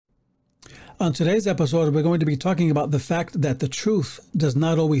On today's episode, we're going to be talking about the fact that the truth does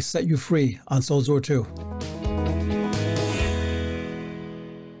not always set you free on Soul Zor 2.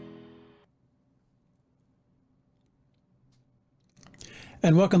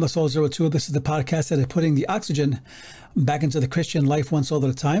 And welcome to Soul Zero 2. This is the podcast that is putting the oxygen back into the Christian life one soul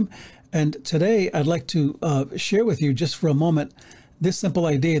at a time. And today I'd like to share with you just for a moment this simple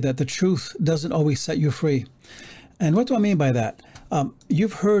idea that the truth doesn't always set you free. And what do I mean by that?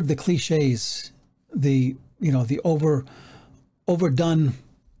 You've heard the cliches, the overdone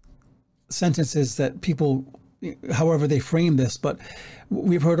sentences that people, however they frame this, but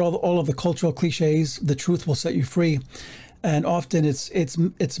we've heard all of the cultural cliches. The truth will set you free. And often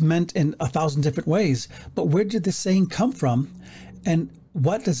it's meant in 1,000 different ways. But where did this saying come from? And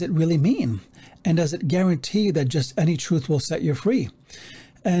what does it really mean? And does it guarantee that just any truth will set you free?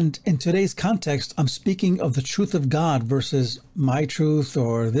 And in today's context, I'm speaking of the truth of God versus my truth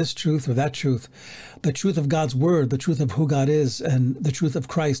or this truth or that truth. The truth of God's word, the truth of who God is, and the truth of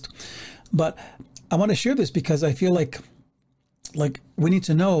Christ. But I want to share this because I feel like we need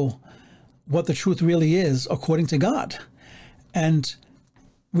to know what the truth really is according to God. And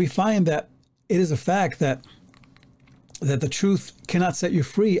we find that it is a fact that the truth cannot set you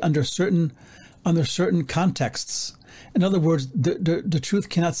free under certain contexts. In other words, the truth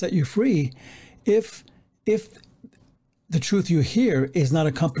cannot set you free if the truth you hear is not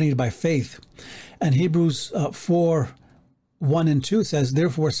accompanied by faith. And Hebrews 4:1-2 says,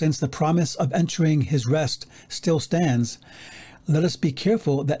 "Therefore, since the promise of entering his rest still stands, let us be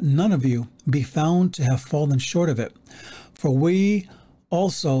careful that none of you be found to have fallen short of it. For we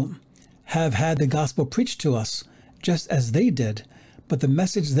also have had the gospel preached to us, just as they did, but the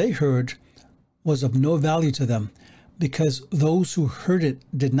message they heard was of no value to them, because those who heard it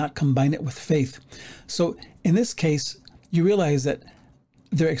did not combine it with faith." So in this case, you realize that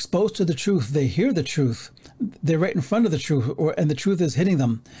they're exposed to the truth, they hear the truth, they're right in front of the truth, and the truth is hitting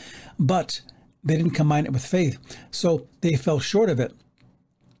them, but they didn't combine it with faith. So they fell short of it.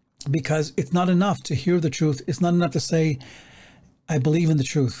 Because it's not enough to hear the truth. It's not enough to say, I believe in the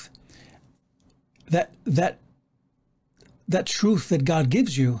truth. That truth that God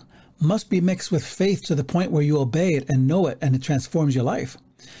gives you must be mixed with faith to the point where you obey it and know it, and it transforms your life.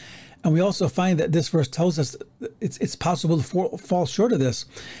 And we also find that this verse tells us it's possible to fall short of this.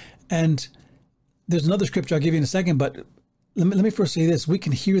 And there's another scripture I'll give you in a second, but let me first say this. We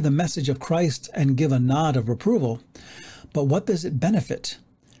can hear the message of Christ and give a nod of approval, but what does it benefit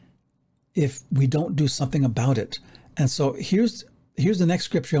if we don't do something about it? And so here's the next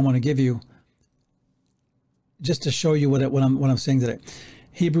scripture I want to give you, just to show you what I'm saying today.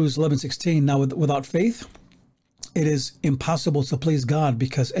 Hebrews 11:16. Now without faith, it is impossible to please God,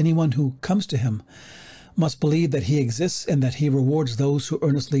 because anyone who comes to him must believe that he exists and that he rewards those who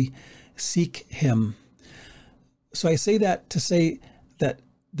earnestly seek him. So I say that to say that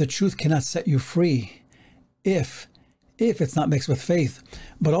the truth cannot set you free if it's not mixed with faith.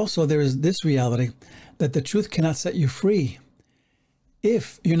 But also there is this reality that the truth cannot set you free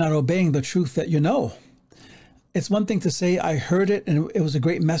if you're not obeying the truth that you know. It's one thing to say, I heard it and it was a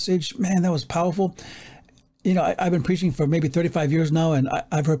great message. Man, that was powerful. I've been preaching for maybe 35 years now, and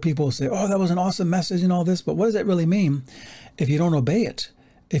I've heard people say, oh, that was an awesome message and all this. But what does that really mean if you don't obey it?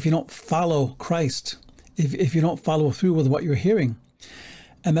 If you don't follow Christ? If you don't follow through with what you're hearing?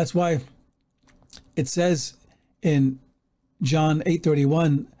 And that's why it says in John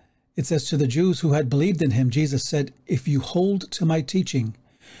 8:31, it says, to the Jews who had believed in him, Jesus said, if you hold to my teaching,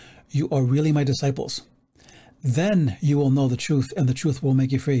 you are really my disciples. Then you will know the truth, and the truth will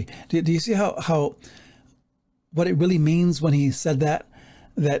make you free. Do you see how what it really means when he said that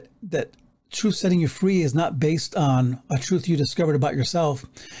truth setting you free is not based on a truth you discovered about yourself,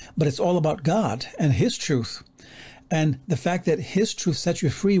 but it's all about God and his truth. And the fact that his truth sets you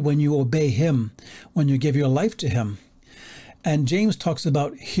free when you obey him, when you give your life to him. And James talks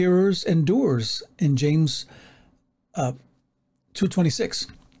about hearers and doers in James 2:26.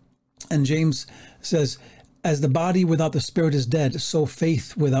 And James says, as the body without the spirit is dead, so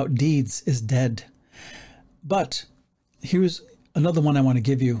faith without deeds is dead. But here's another one I want to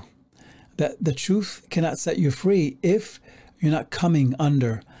give you, that the truth cannot set you free if you're not coming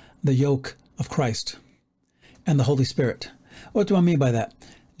under the yoke of Christ and the Holy Spirit. What do I mean by that?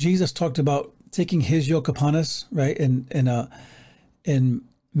 Jesus talked about taking his yoke upon us, right? In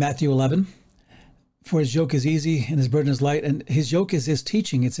Matthew 11, for his yoke is easy and his burden is light. And his yoke is his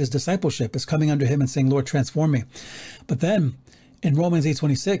teaching. It's his discipleship. It's coming under him and saying, Lord, transform me. But then in Romans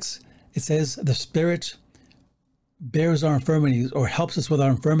 8:26, it says the Spirit bears our infirmities or helps us with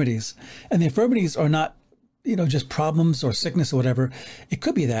our infirmities. And the infirmities are not just problems or sickness or whatever. It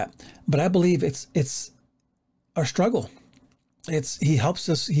could be that, but I believe it's our struggle. He helps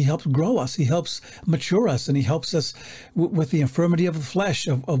us. He helps grow us. He helps mature us, and he helps us with the infirmity of the flesh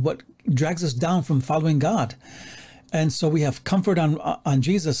of what drags us down from following God. And so we have comfort on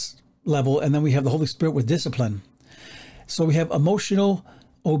Jesus level, and then we have the Holy Spirit with discipline. So we have emotional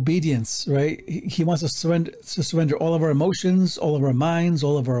obedience, right? He wants us to surrender all of our emotions, all of our minds,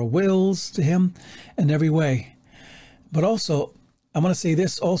 all of our wills to him in every way. But also, I want to say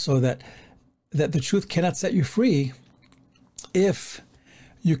this also, that the truth cannot set you free if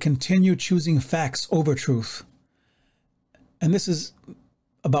you continue choosing facts over truth. And this is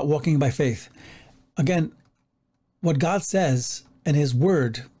about walking by faith. Again, what God says and his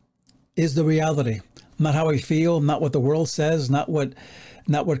word is the reality, not how I feel, not what the world says, not what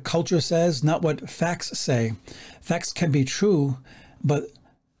culture says, not what facts say. Facts can be true, but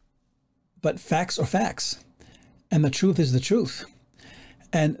facts are facts, and the truth is the truth.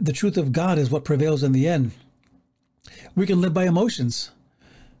 And the truth of God is what prevails in the end. We can live by emotions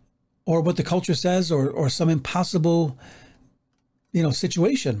or what the culture says, or some impossible,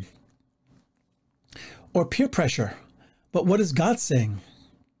 situation, or peer pressure. But what is God saying?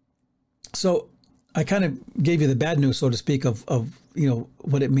 So I kind of gave you the bad news, so to speak, of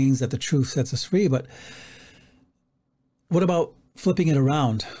what it means that the truth sets us free. But what about flipping it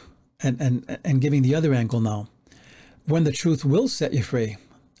around and giving the other angle now? When the truth will set you free,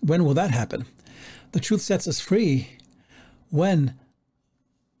 when will that happen? The truth sets us free when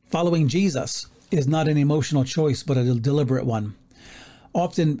following Jesus is not an emotional choice, but a deliberate one.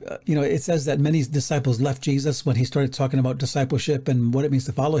 Often, it says that many disciples left Jesus when he started talking about discipleship and what it means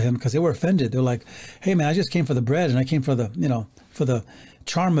to follow him, because they were offended. They're like, hey, man, I just came for the bread and I came for the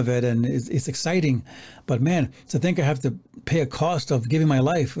charm of it, and it's exciting. But man, to think I have to pay a cost of giving my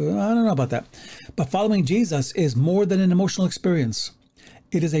life, I don't know about that. But following Jesus is more than an emotional experience.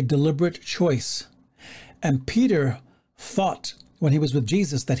 It is a deliberate choice. And Peter thought when he was with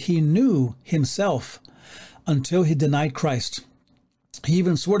Jesus that he knew himself until he denied Christ. He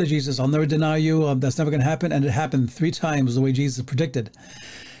even swore to Jesus, I'll never deny you. That's never going to happen. And it happened 3 times the way Jesus predicted.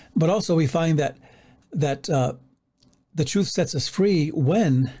 But also we find that the truth sets us free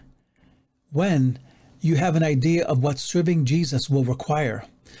when you have an idea of what serving Jesus will require.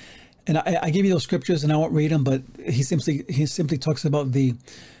 And I gave you those scriptures and I won't read them, but he simply talks about the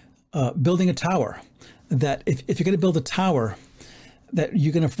building a tower. That if you're going to build a tower, that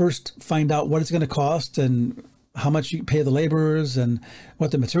you're going to first find out what it's going to cost and how much you pay the laborers and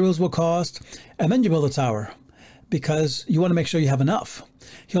what the materials will cost. And then you build a tower because you want to make sure you have enough.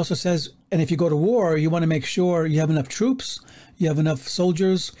 He also says, and if you go to war, you want to make sure you have enough troops, you have enough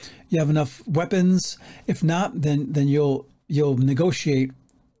soldiers, you have enough weapons. If not, then you'll negotiate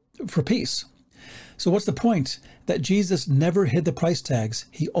for peace. So what's the point? That Jesus never hid the price tags.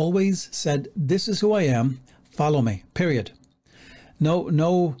 He always said, this is who I am, follow me, period. No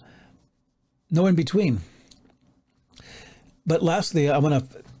in between. But lastly, I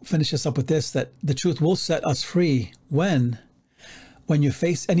want to finish this up with this, that the truth will set us free when you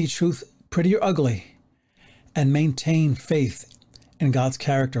face any truth, pretty or ugly, and maintain faith in God's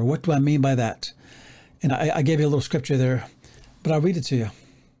character. What do I mean by that? And I gave you a little scripture there, but I'll read it to you.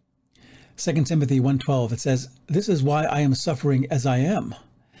 2 Timothy 1:12, it says, this is why I am suffering as I am.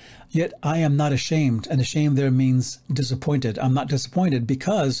 Yet I am not ashamed, and ashamed there means disappointed. I'm not disappointed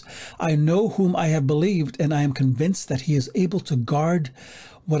because I know whom I have believed, and I am convinced that he is able to guard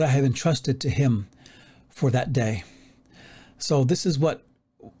what I have entrusted to him for that day. So this is was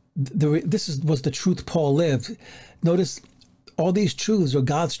the truth Paul lived. Notice all these truths are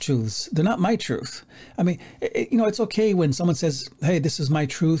God's truths. They're not my truth. I mean, it's okay when someone says, hey, this is my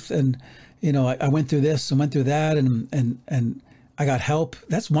truth, and I went through this and went through that, and I got help.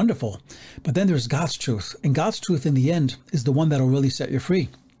 That's wonderful. But then there's God's truth. And God's truth in the end is the one that'll really set you free.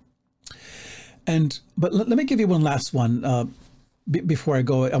 But let me give you one last one before I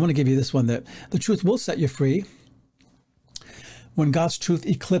go. I want to give you this one, that the truth will set you free when God's truth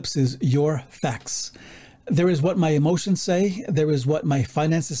eclipses your facts. There is what my emotions say. There is what my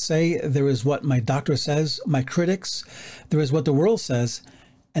finances say. There is what my doctor says, my critics. There is what the world says.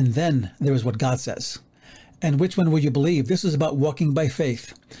 And then there is what God says. And which one will you believe? This is about walking by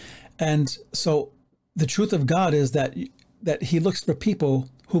faith. And so the truth of God is that he looks for people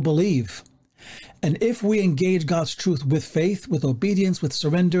who believe. And if we engage God's truth with faith, with obedience, with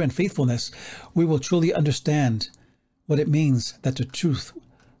surrender and faithfulness, we will truly understand what it means that the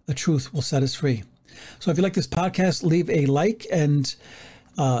truth will set us free. So if you like this podcast, leave a like and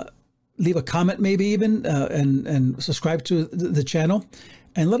leave a comment, maybe even, and subscribe to the channel.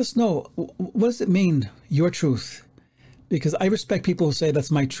 and let us know, what does it mean, your truth? Because I respect people who say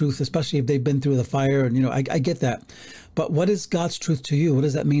that's my truth, especially if they've been through the fire. And, I get that. But what is God's truth to you? What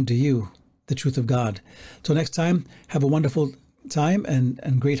does that mean to you, the truth of God? Till next time, have a wonderful time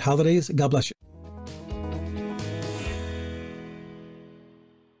and great holidays. God bless you.